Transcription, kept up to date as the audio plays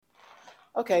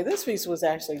Okay, this piece was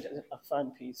actually a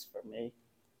fun piece for me.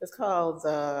 It's called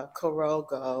the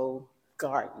Korhogo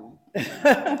Garden.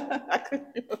 I couldn't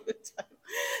remember the title.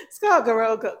 It's called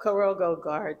Korhogo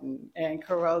Garden, and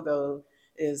Korhogo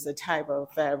is the type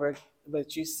of fabric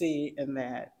that you see in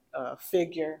that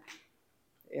figure.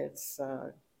 It's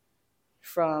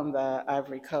from the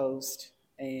Ivory Coast,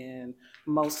 and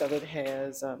most of it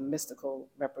has mystical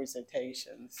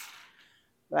representations.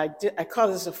 I call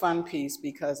this a fun piece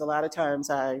because a lot of times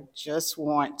I just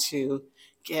want to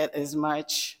get as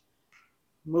much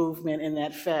movement in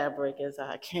that fabric as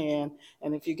I can.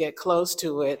 And if you get close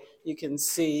to it, you can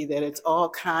see that it's all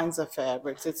kinds of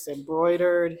fabrics. It's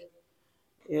embroidered.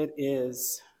 It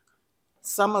is,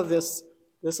 some of this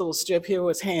little strip here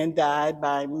was hand dyed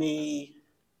by me.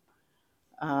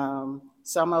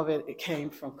 Some of it came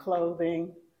from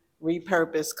clothing,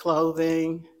 repurposed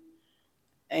clothing.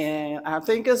 And I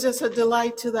think it's just a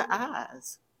delight to the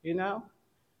eyes, you know?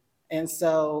 And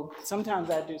so sometimes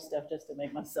I do stuff just to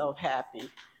make myself happy.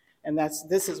 And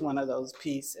this is one of those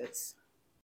pieces.